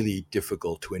really, really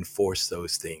difficult to enforce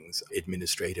those things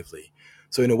administratively.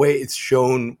 So in a way, it's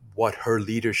shown what her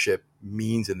leadership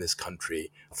means in this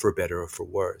country, for better or for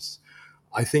worse.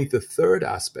 I think the third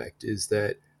aspect is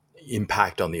that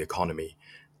impact on the economy.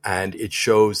 And it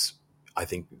shows, I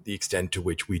think, the extent to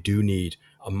which we do need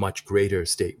a much greater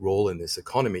state role in this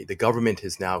economy. The government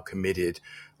has now committed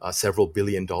several $1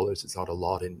 billion. It's not a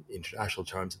lot in international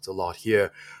terms. It's a lot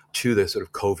here to the sort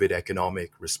of COVID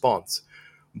economic response.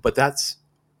 But that's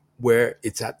where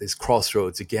it's at this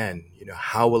crossroads again.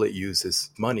 How will it use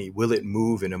this money? Will it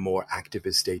move in a more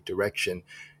activist state direction,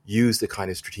 use the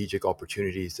kind of strategic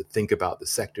opportunities to think about the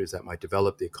sectors that might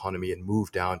develop the economy and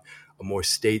move down a more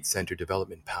state-centered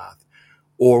development path?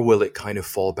 Or will it kind of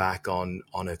fall back on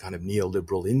a kind of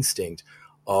neoliberal instinct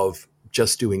of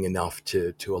just doing enough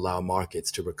to allow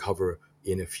markets to recover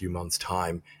in a few months'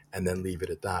 time and then leave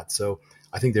it at that? So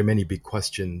I think there are many big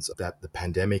questions that the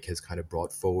pandemic has kind of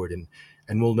brought forward, and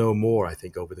we'll know more, I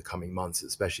think, over the coming months,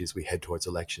 especially as we head towards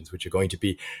elections, which are going to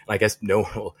be, and I guess no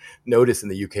one will notice in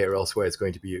the UK or elsewhere, it's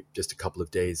going to be just a couple of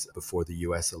days before the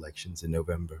US elections in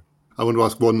November. I want to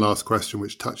ask one last question,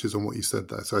 which touches on what you said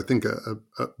there. So I think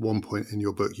at one point in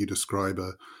your book, you describe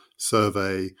a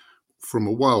survey from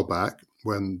a while back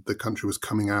when the country was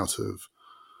coming out of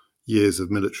years of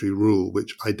military rule,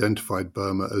 which identified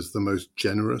Burma as the most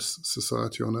generous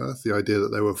society on earth. The idea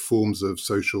that there were forms of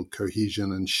social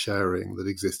cohesion and sharing that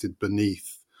existed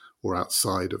beneath or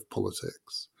outside of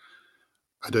politics.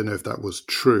 I don't know if that was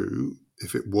true.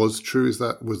 If it was true,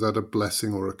 was that a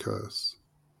blessing or a curse?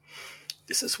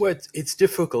 This is where it's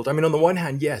difficult. I mean, on the one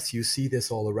hand, yes, you see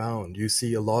this all around. You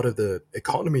see a lot of the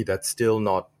economy that's still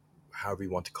not, however you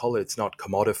want to call it, it's not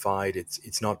commodified.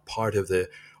 It's not part of the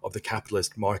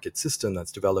capitalist market system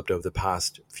that's developed over the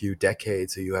past few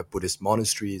decades. So you have Buddhist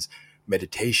monasteries,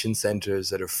 meditation centers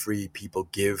that are free. People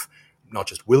give not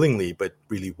just willingly, but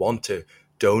really want to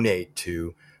donate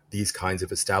to these kinds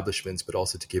of establishments, but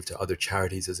also to give to other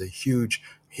charities. There's a huge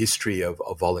history of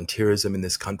volunteerism in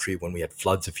this country. When we had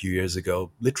floods a few years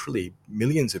ago, literally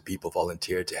millions of people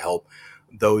volunteered to help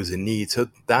those in need. So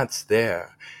that's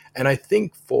there. And I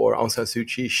think for Aung San Suu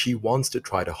Kyi, she wants to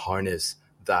try to harness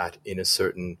that in a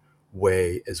certain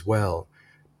way as well.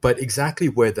 But exactly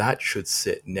where that should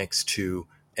sit next to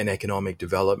an economic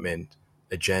development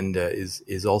agenda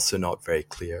is also not very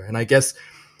clear. And I guess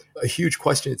a huge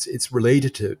question, it's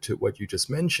related to what you just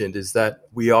mentioned, is that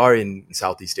we are in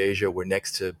Southeast Asia. We're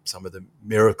next to some of the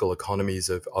miracle economies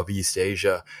of East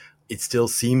Asia. It still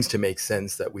seems to make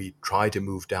sense that we try to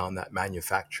move down that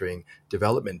manufacturing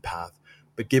development path.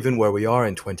 But given where we are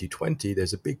in 2020,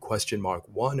 there's a big question mark,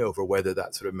 one, over whether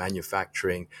that sort of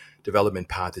manufacturing development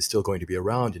path is still going to be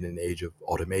around in an age of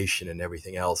automation and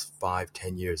everything else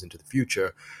 5-10 years into the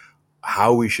future,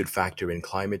 how we should factor in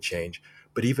climate change.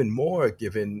 But even more,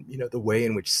 given the way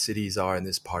in which cities are in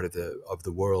this part of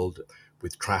the world,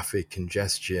 with traffic,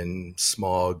 congestion,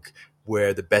 smog,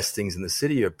 where the best things in the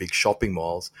city are big shopping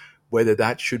malls, whether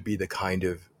that should be the kind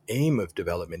of aim of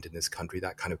development in this country,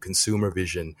 that kind of consumer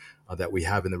vision that we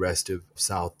have in the rest of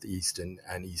Southeast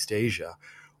and East Asia,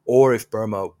 or if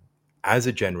Burma, as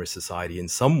a generous society in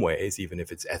some ways, even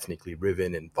if it's ethnically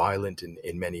riven and violent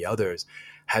in many others,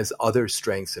 has other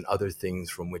strengths and other things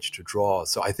from which to draw.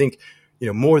 So I think,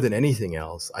 more than anything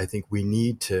else, I think we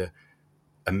need to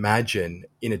imagine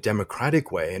in a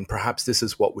democratic way, and perhaps this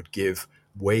is what would give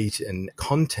weight and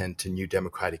content to new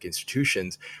democratic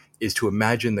institutions, is to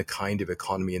imagine the kind of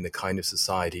economy and the kind of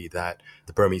society that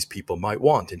the Burmese people might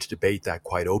want, and to debate that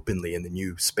quite openly in the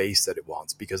new space that it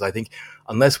wants. Because I think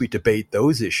unless we debate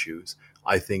those issues,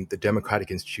 I think the democratic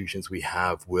institutions we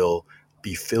have will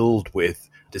be filled with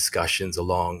discussions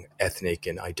along ethnic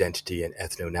and identity and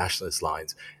ethno-nationalist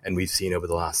lines. And we've seen over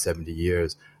the last 70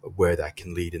 years where that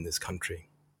can lead in this country.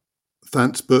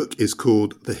 Thant's book is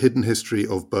called The Hidden History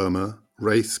of Burma,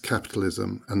 Race,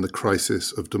 Capitalism, and the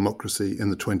Crisis of Democracy in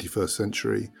the 21st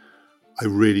Century. I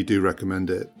really do recommend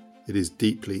it. It is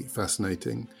deeply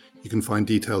fascinating. You can find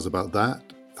details about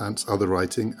that, Thant's other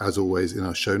writing, as always, in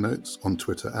our show notes on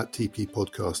Twitter at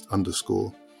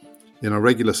 @TPpodcast_. In our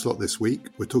regular slot this week,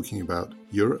 we're talking about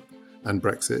Europe and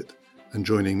Brexit, and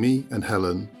joining me and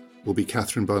Helen will be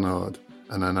Catherine Barnard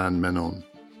and Anand Menon.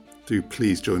 Do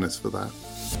please join us for that.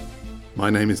 My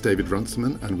name is David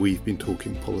Runciman, and we've been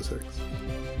talking politics.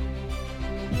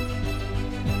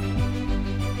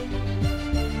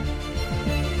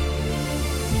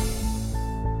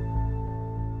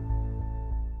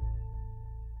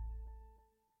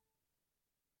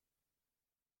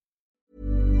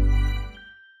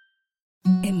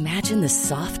 Imagine the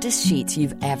softest sheets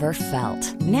you've ever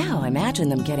felt. Now imagine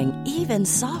them getting even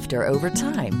softer over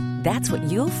time. That's what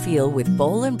you'll feel with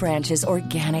Boll & Branch's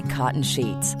organic cotton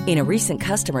sheets. In a recent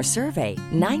customer survey,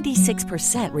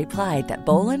 96% replied that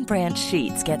Boll & Branch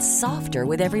sheets get softer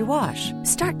with every wash.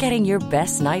 Start getting your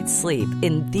best night's sleep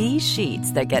in these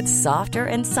sheets that get softer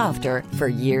and softer for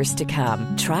years to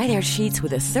come. Try their sheets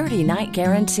with a 30-night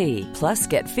guarantee. Plus,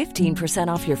 get 15%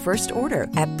 off your first order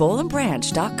at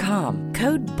bollandbranch.com.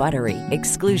 Code BUTTERY.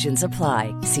 Exclusions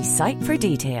apply. See site for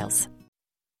details.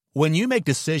 When you make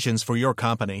decisions for your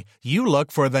company, you look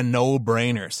for the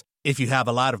no-brainers. If you have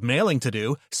a lot of mailing to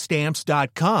do,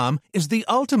 Stamps.com is the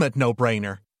ultimate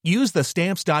no-brainer. Use the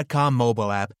Stamps.com mobile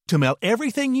app to mail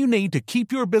everything you need to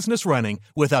keep your business running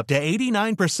with up to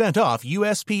 89% off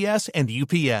USPS and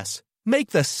UPS.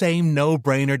 Make the same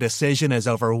no-brainer decision as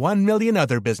over 1 million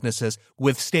other businesses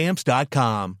with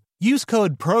Stamps.com. Use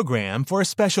code PROGRAM for a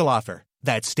special offer.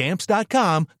 That's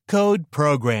Stamps.com, code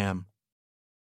PROGRAM.